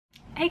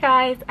Hey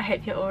guys, I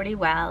hope you're already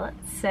well.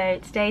 So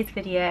today's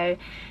video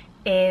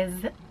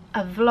is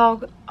a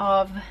vlog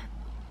of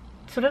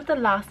sort of the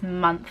last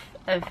month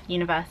of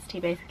university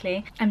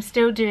basically. I'm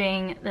still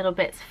doing little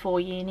bits for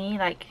uni,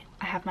 like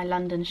I have my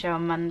London show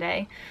on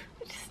Monday,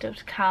 which is still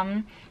to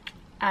come.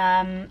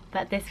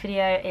 But this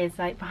video is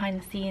like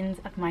behind the scenes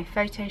of my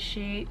photo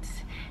shoot.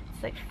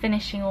 It's like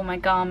finishing all my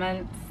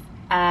garments,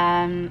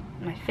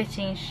 my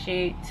fitting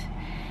shoot,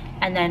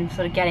 and then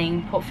sort of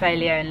getting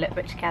portfolio and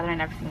lookbook together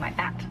and everything like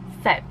that.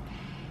 So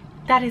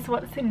that is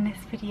what's in this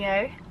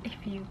video.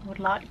 If you would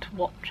like to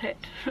watch it,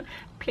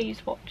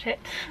 please watch it.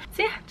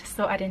 So yeah, just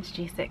thought I'd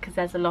introduce it because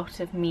there's a lot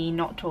of me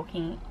not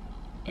talking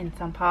in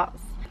some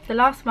parts. The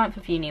last month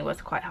of uni was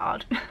quite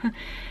hard,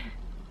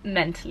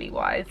 mentally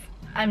wise.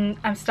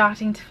 I'm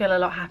starting to feel a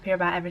lot happier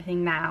about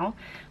everything now,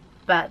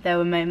 but there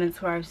were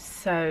moments where I was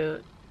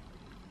so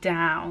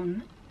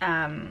down, so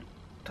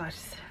I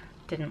just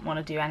didn't want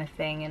to do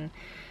anything,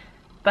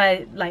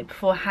 but like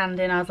beforehand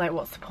I was like,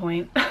 what's the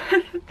point?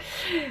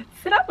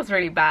 So that was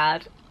really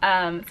bad. So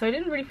I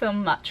didn't really feel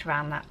much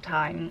around that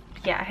time.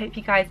 But yeah, I hope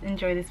you guys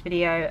enjoy this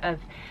video of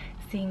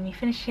seeing me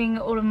finishing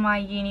all of my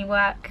uni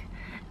work,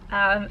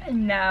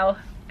 and now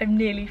I'm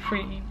nearly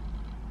free.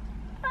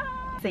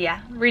 So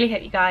yeah, really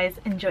hope you guys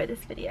enjoy this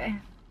video.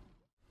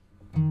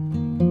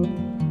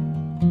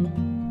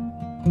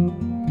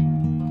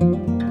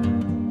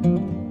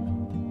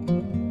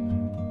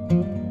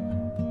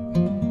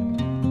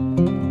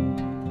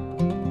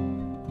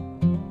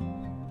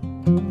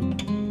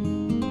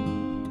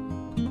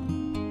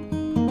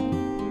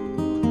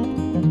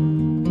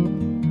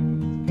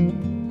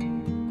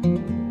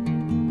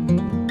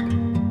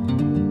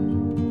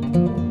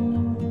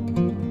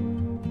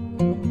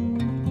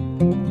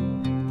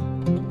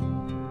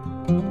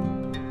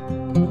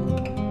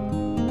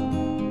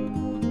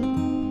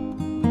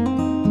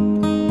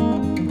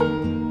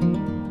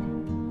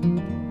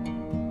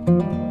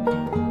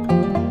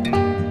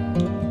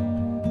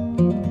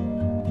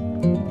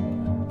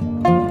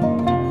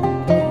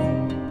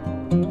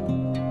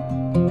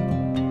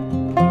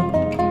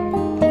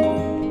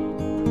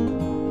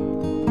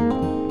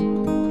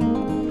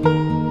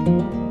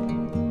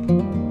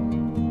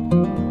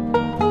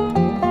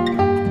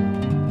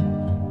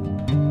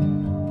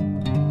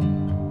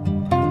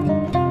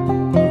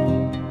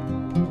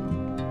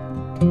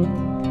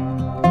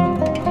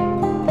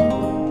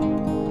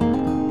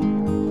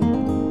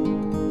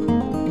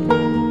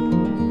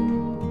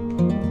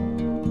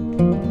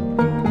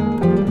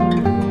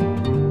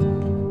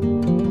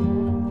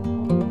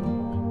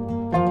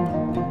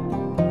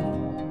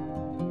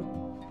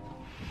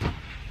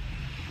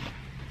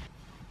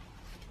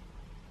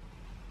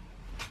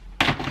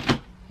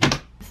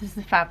 This is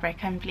the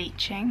fabric I'm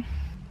bleaching.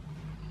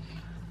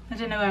 I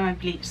don't know where my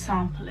bleach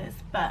sample is,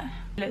 but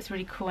it looks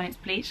really cool when it's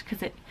bleached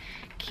because it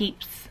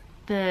keeps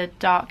the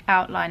dark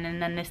outline,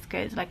 and then this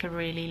goes like a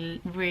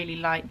really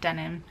light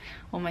denim,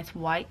 almost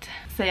white.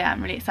 So yeah,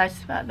 I'm really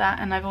excited about that,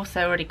 and I've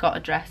also already got a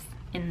dress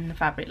in the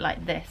fabric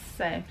like this,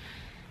 so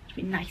it'll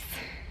be nice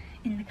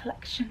in the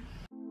collection.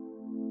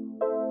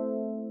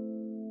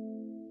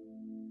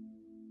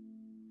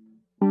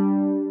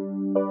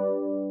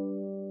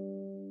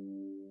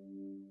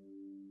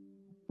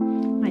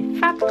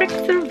 Fabrics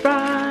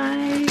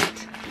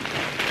arrived.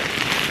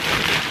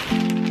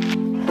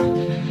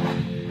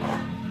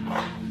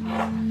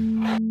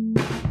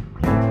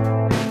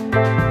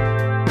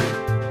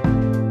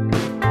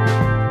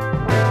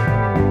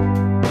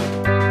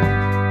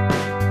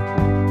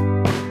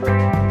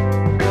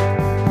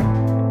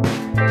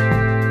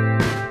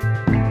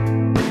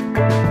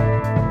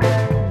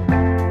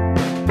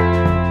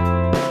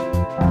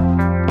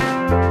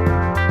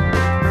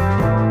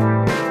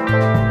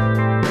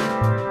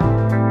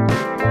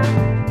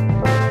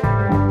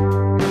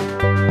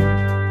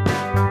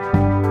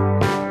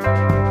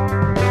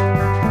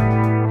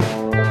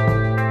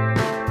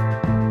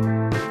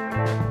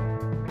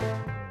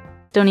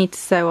 Still need to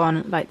sew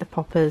on like the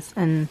poppers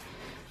and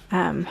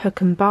hook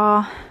and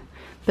bar,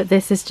 but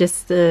this is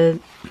just a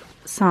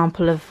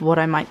sample of what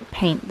I might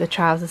paint the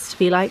trousers to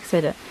be like, so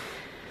that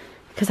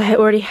because I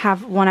already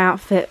have one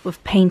outfit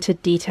with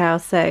painted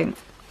details, so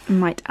I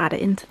might add it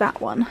into that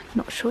one,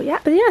 not sure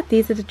yet. But yeah,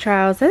 these are the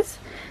trousers.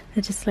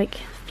 They're just like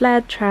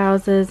flared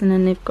trousers, and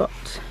then they've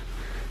got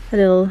a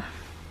little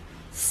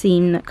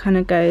seam that kind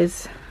of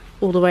goes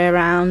all the way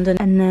around,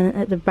 and then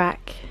at the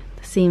back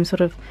the seam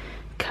sort of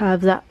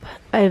curves up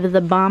over the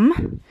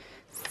bum,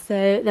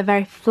 so they're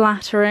very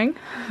flattering.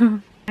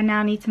 I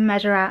now need to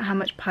measure out how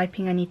much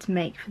piping I need to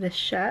make for this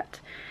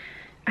shirt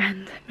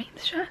and make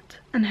the shirt,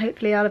 and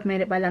hopefully I'll have made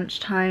it by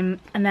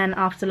lunchtime, and then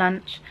after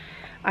lunch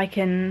I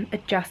can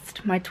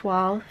adjust my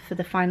toile for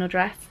the final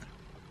dress,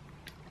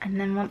 and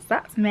then once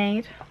that's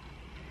made,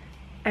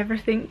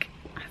 everything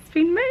has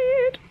been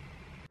made.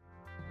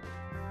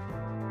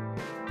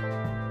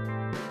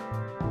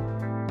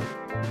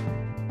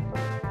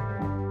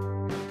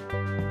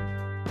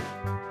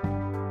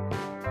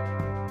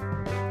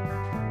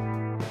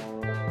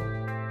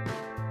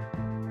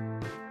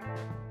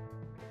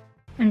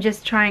 I'm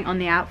just trying on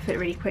the outfit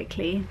really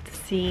quickly to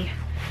see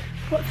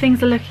what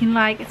things are looking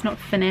like. It's not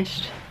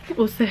finished.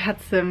 Also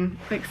had some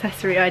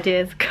accessory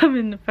ideas come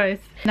in the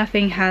post.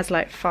 Nothing has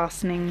like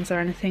fastenings or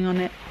anything on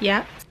it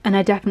yet. And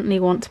I definitely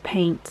want to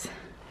paint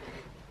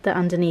the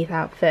underneath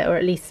outfit, or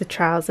at least the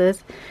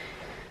trousers,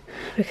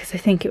 because I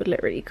think it would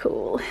look really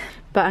cool.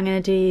 But I'm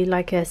going to do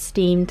like a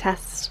steam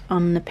test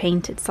on the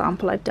painted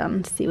sample I've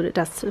done to see what it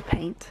does to the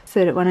paint,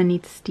 so that when I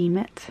need to steam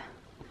it,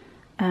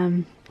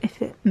 if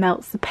it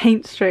melts the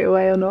paint straight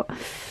away or not.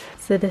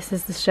 So this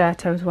is the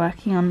shirt I was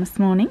working on this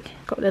morning.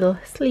 Got little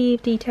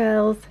sleeve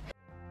details.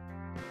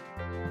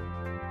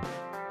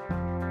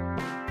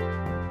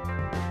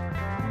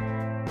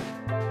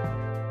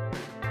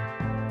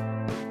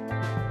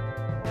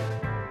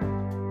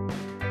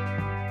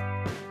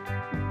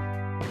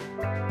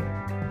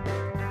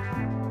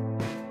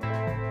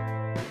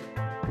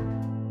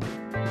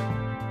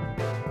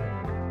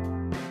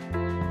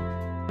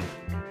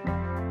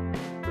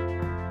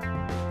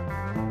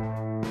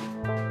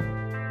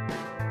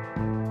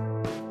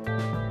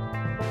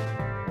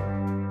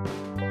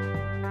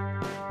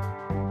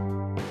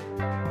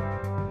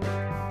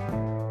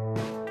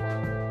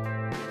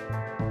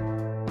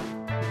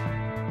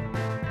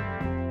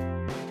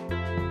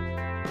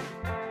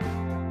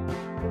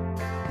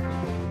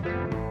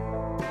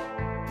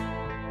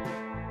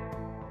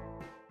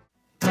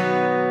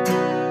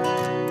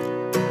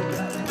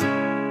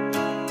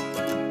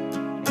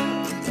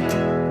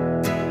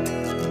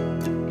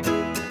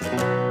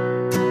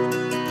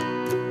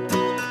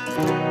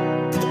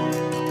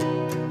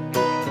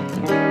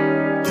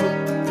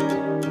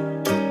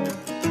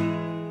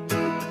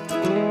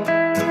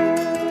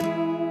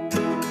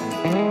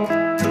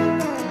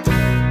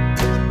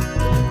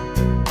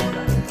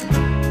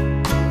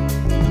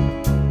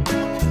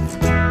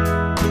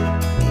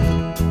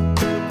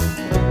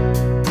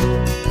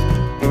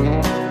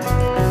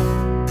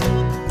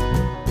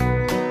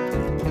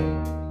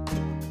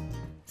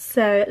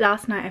 So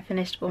last night I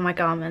finished all my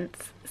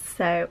garments,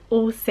 so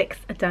all 6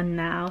 are done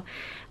now.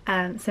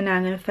 So now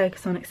I'm going to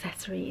focus on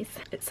accessories.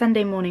 It's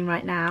Sunday morning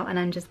right now, and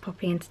I'm just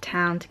popping into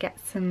town to get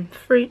some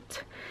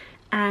fruit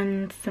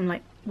and some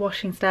like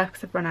washing stuff,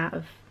 because I've run out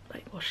of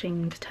like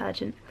washing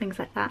detergent, things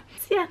like that.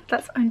 So yeah,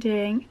 that's what I'm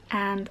doing,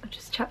 and I've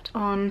just chucked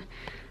on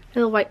a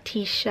little white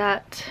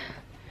t-shirt,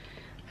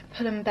 a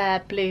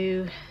Pull&Bear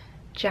blue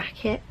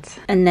jacket,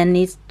 and then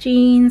these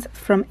jeans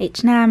from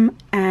H&M,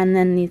 and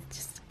then these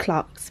just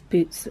Clark's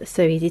boots that are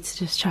so easy to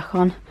just chuck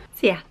on.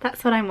 So yeah,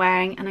 that's what I'm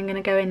wearing, and I'm going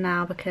to go in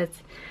now because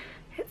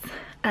it's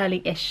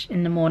early-ish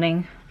in the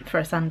morning for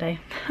a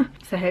Sunday.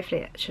 So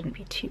hopefully it shouldn't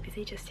be too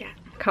busy just yet.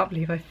 I can't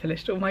believe I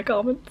finished all my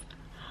garments.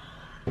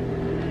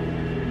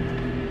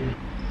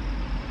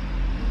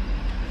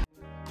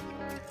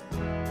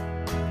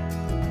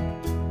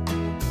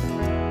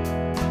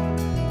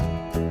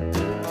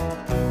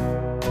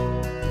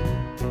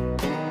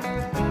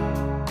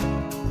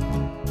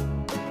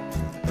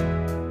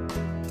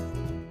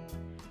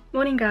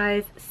 Morning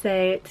guys,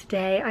 so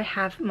today I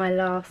have my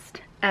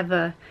last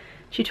ever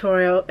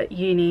tutorial at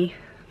uni.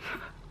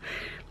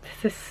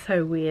 This is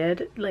so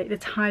weird, like the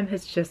time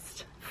has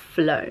just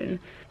flown.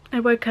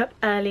 I woke up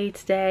early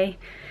today,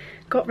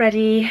 got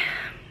ready,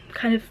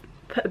 kind of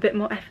put a bit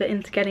more effort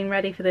into getting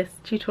ready for this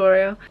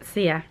tutorial. So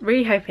yeah,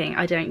 really hoping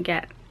I don't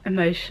get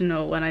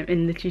emotional when I'm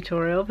in the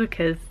tutorial,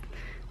 because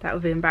that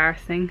would be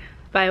embarrassing.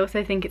 But I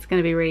also think it's going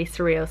to be really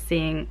surreal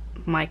seeing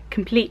my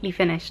completely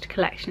finished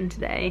collection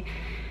today,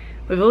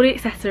 with all the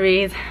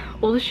accessories,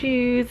 all the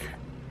shoes,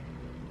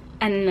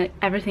 and like,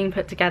 everything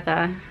put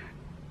together.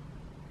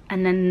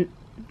 And then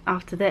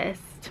after this,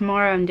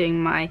 tomorrow I'm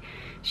doing my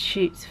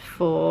shoots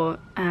for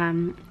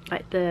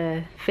like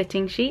the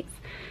fitting sheets.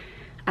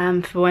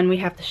 For when we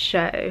have the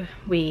show,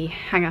 we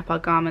hang up our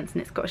garments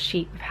and it's got a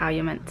sheet of how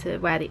you're meant to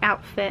wear the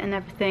outfit and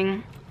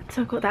everything.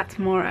 So I've got that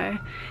tomorrow,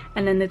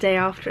 and then the day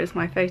after is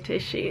my photo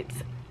shoot.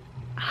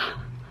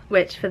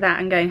 Which for that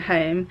I'm going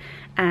home,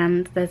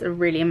 and there's a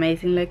really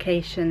amazing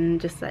location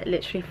just like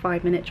literally a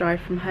 5-minute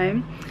drive from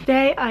home.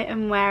 Today I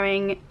am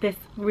wearing this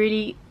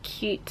really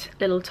cute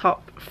little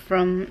top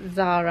from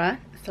Zara.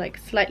 It's like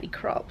slightly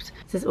cropped.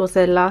 This is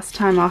also the last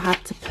time I'll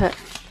have to put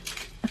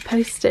a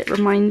post-it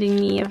reminding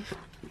me of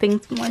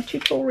things for my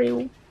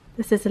tutorial.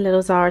 This is a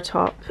little Zara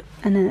top,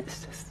 and then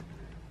it's just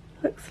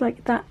looks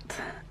like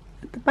that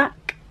at the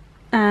back.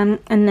 And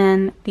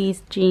then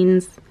these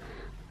jeans.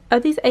 Oh,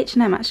 these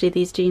H&M actually,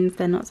 these jeans,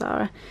 they're not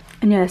Zara.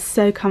 And yeah, they're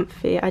so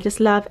comfy. I just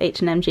love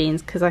H&M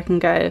jeans because I can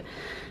go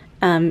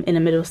in a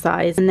middle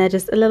size. And they're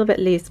just a little bit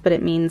loose, but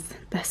it means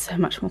they're so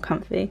much more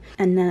comfy.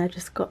 And then I've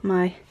just got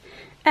my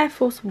Air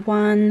Force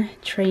One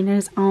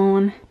trainers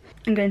on.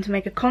 I'm going to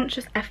make a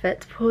conscious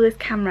effort to pull this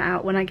camera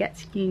out when I get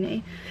to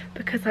uni,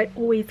 because I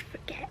always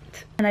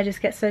forget. And I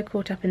just get so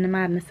caught up in the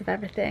madness of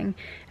everything.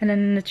 And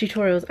then the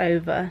tutorial's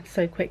over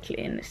so quickly,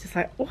 and it's just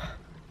like, oh.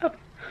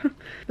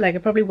 Like I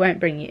probably won't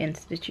bring you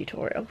into the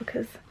tutorial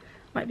because it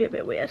might be a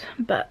bit weird,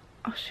 but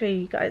I'll show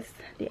you guys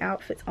the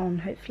outfits on,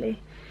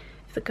 hopefully,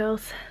 if the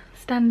girls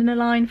stand in a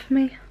line for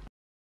me.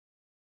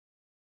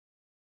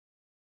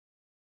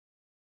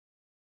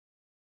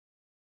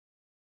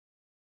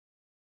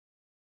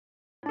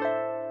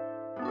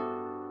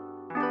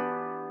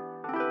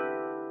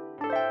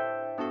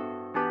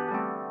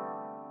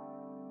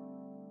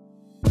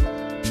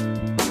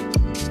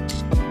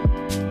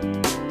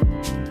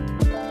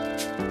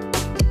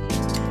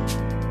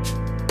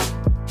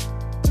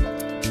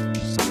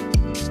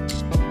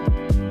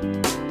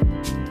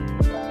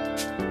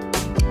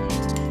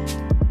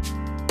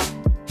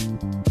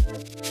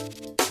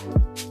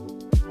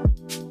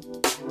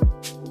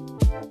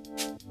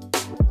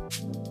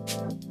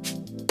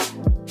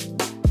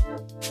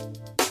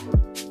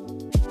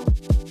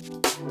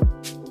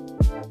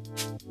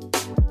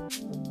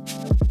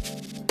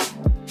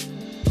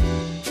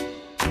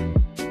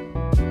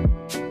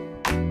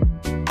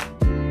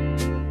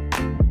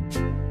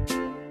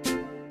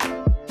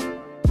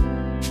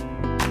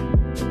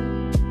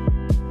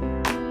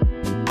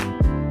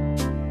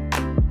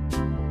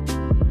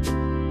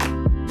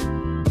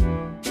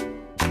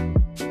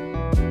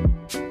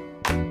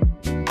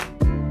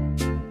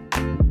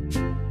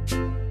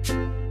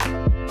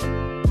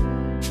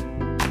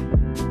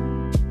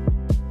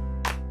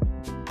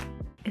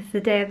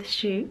 the day of the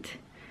shoot.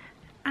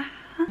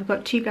 I've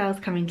got 2 girls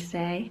coming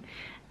today,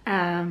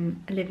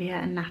 Olivia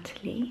and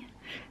Natalie,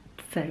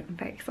 so I'm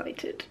very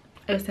excited.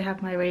 I also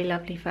have my really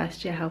lovely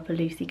first year helper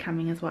Lucy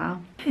coming as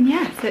well. And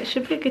yeah, so it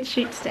should be a good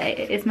shoot today.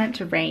 It is meant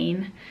to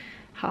rain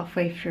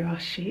halfway through our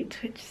shoot,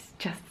 which is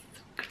just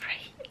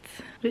great.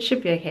 But it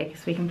should be okay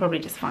because we can probably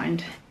just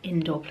find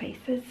indoor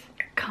places.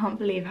 I can't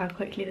believe how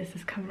quickly this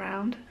has come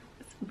round.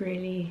 It's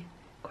really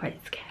quite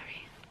scary.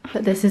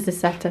 But this is the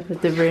setup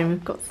of the room.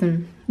 We've got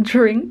some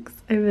drinks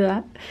over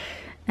there.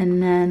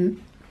 And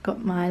then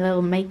got my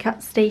little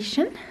makeup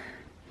station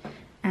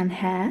and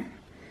hair,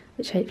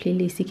 which hopefully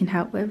Lucy can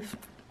help with.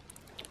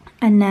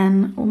 And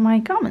then all my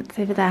garments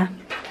over there.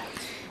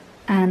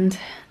 And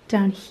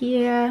down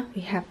here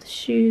we have the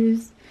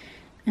shoes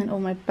and all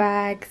my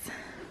bags.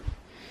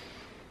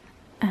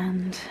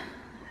 And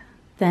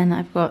then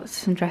I've got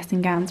some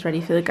dressing gowns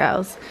ready for the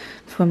girls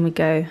for when we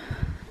go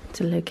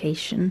to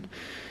location.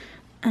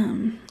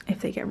 If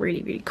they get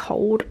really, really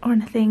cold or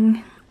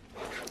anything.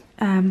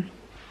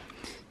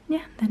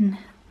 Yeah, then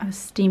I was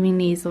steaming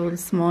these all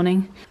this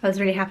morning. I was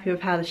really happy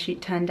with how the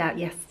shoot turned out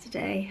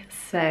yesterday,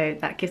 so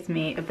that gives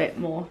me a bit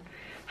more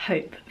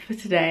hope for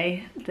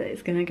today that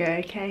it's gonna go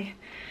okay.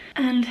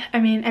 And I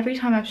mean, every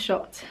time I've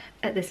shot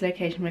at this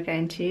location we're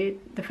going to,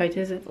 the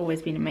photos have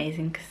always been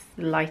amazing because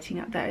the lighting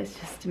up there is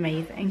just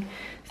amazing.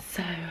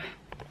 So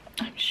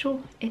I'm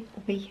sure it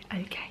will be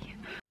okay.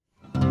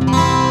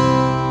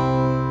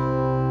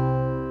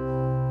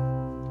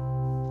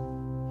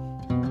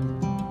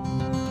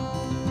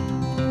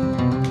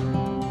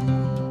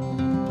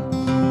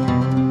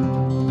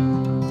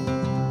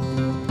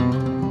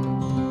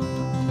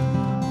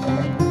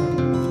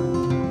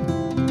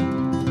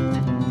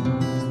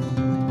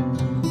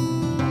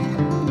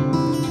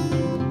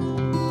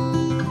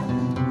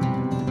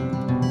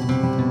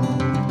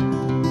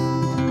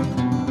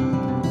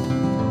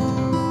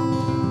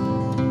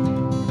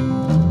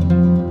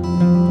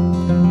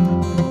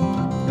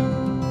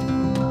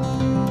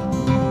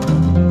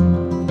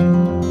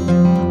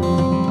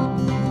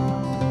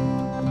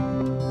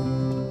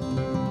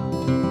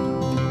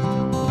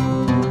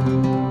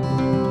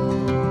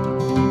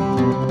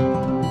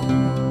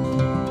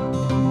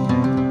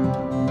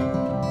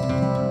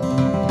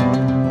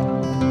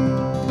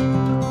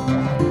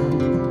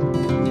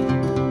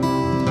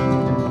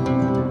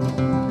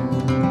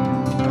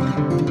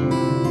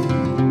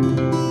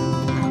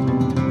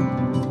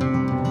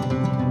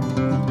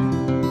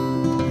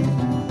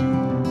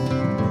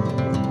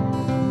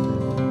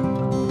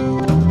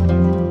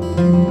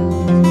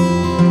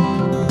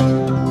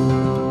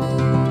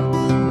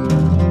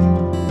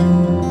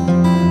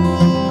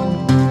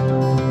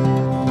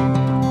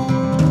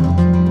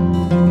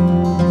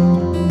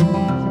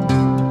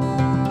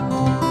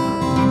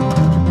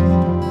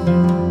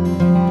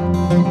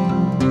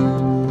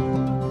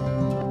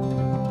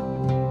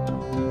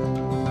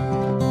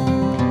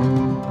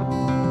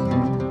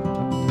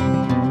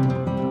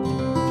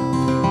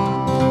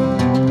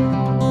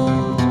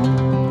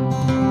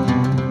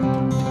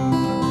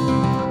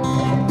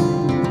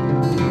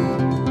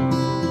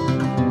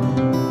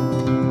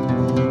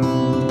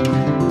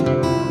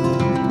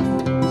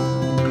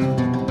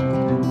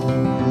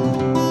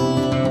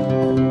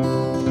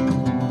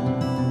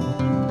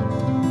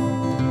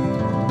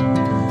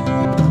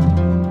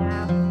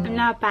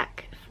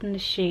 Back from the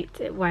shoot.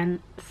 It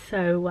went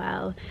so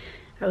well.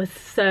 I was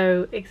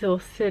so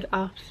exhausted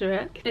after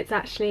it. It's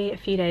actually a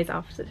few days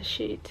after the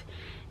shoot,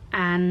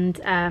 and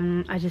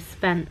I just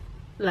spent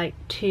like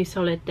 2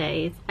 solid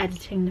days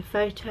editing the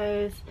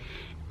photos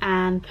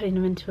and putting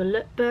them into a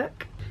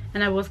lookbook.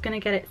 And I was going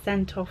to get it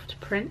sent off to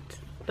print,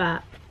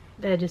 but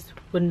there just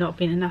would not have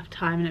been enough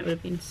time and it would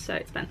have been so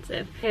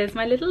expensive. Here's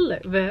my little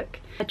lookbook.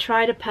 I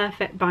tried a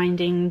perfect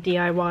binding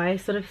DIY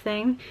sort of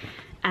thing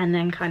and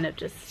then kind of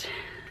just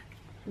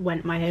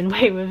went my own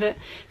way with it.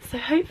 So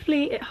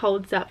hopefully it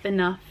holds up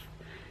enough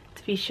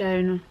to be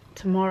shown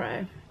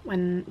tomorrow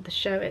when the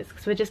show is,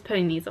 because we're just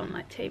putting these on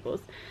like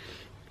tables.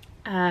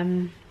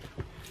 So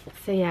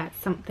yeah, it's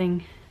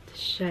something to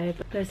show.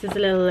 But this is a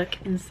little look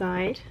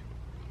inside.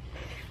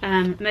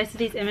 Most of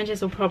these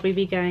images will probably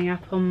be going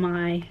up on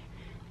my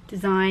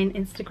design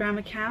Instagram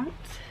account.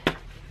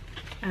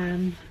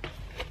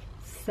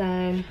 So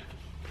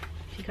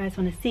if you guys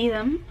want to see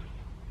them,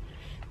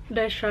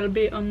 they shall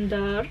be on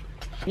there.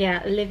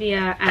 Yeah,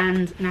 Olivia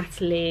and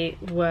Natalie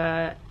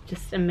were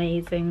just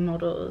amazing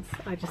models.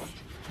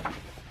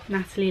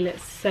 Natalie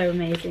looks so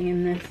amazing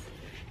in this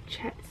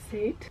check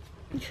suit.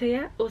 So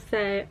yeah,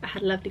 also I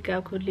had a lovely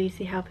girl called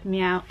Lucy helping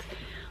me out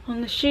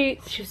on the shoot.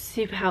 She was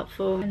super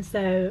helpful. And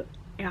so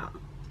yeah,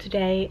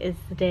 today is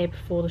the day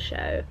before the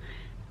show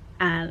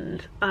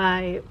and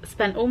I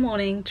spent all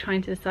morning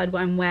trying to decide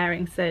what I'm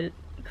wearing, so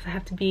because I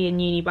have to be in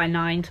uni by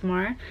 9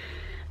 tomorrow,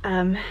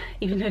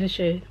 even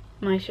though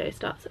my show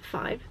starts at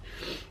 5,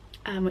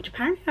 which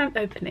apparently I'm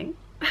opening,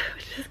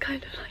 which is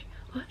kind of like,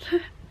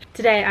 what?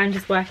 Today I'm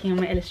just working on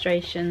my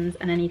illustrations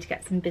and I need to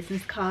get some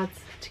business cards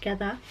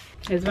together.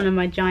 There's one of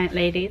my giant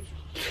ladies.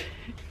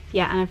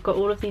 Yeah, and I've got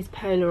all of these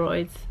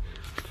Polaroids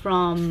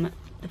from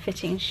the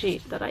fitting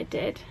shoot that I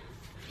did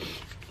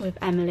with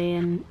Emily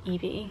and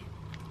Evie.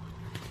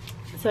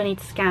 So I need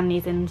to scan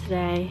these in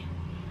today.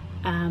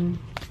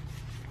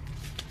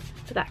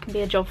 So that can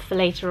be a job for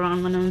later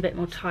on when I'm a bit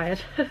more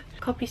tired.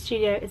 Copy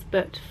studio is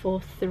booked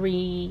for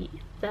 3:30,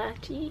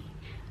 I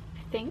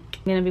think.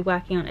 I'm going to be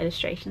working on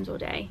illustrations all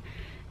day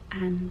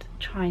and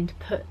trying to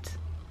put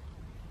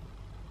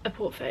a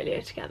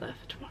portfolio together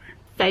for tomorrow.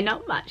 So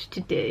not much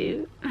to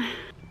do.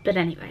 But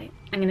anyway,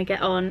 I'm going to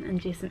get on and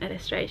do some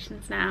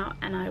illustrations now,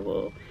 and I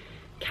will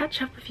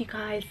catch up with you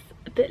guys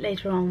a bit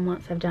later on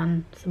once I've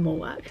done some more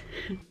work.